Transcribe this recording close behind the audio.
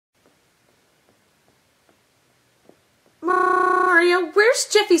Mario, where's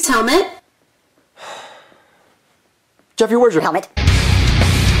Jeffy's helmet? Jeffy, where's your helmet?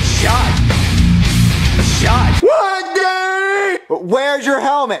 Shot! What, Daddy? Where's your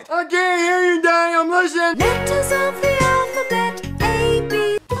helmet? I can't hear you, Daddy. I'm listening. Letters of the alphabet, A,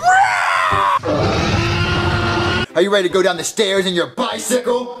 B. Are you ready to go down the stairs in your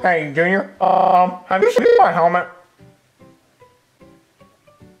bicycle? Hey, Junior. Have you seen my helmet?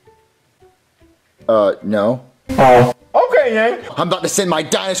 No. Oh. Okay, then. I'm about to send my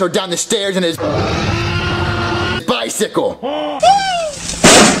dinosaur down the stairs in his bicycle.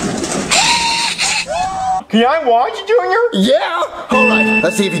 Can I watch, Junior? Yeah? All right,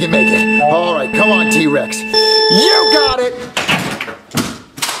 let's see if you can make it. All right, come on, T-Rex. You got it!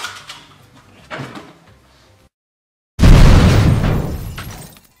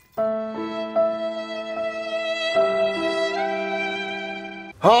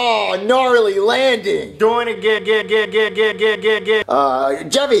 Oh, gnarly landing. Doing it, get.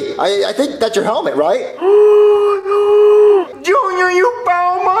 Jeffy, I think that's your helmet, right? Junior, you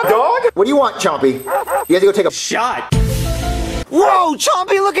found my dog? What do you want, Chompy? You have to go take a Shot. Whoa,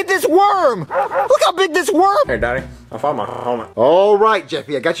 Chompy, look at this worm! Look how big this worm! Hey, Daddy, I found my helmet. All right,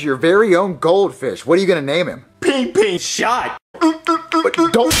 Jeffy, I got you your very own goldfish. What are you gonna name him? Pee. Shot. But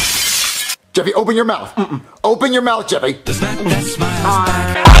don't... Jeffy, open your mouth. Open your mouth, Jeffy. Does that smile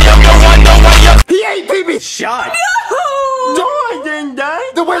He ate pee-pee! Shot. No! No, I didn't, Daddy.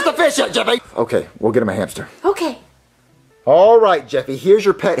 Then where's the fish at, Jeffy? Okay, we'll get him a hamster. Okay. All right, Jeffy, here's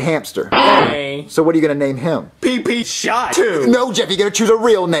your pet hamster. Hey. So what are you gonna name him? Pee. Shot. 2. No, Jeffy, you gotta choose a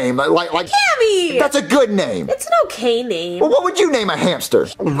real name. Like Cammy! That's a good name. It's an okay name. Well, what would you name a hamster?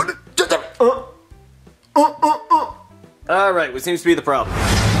 Alright, what seems to be the problem?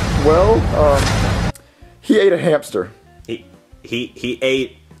 Well, he ate a hamster. He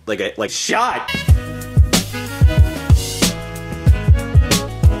ate like Shot.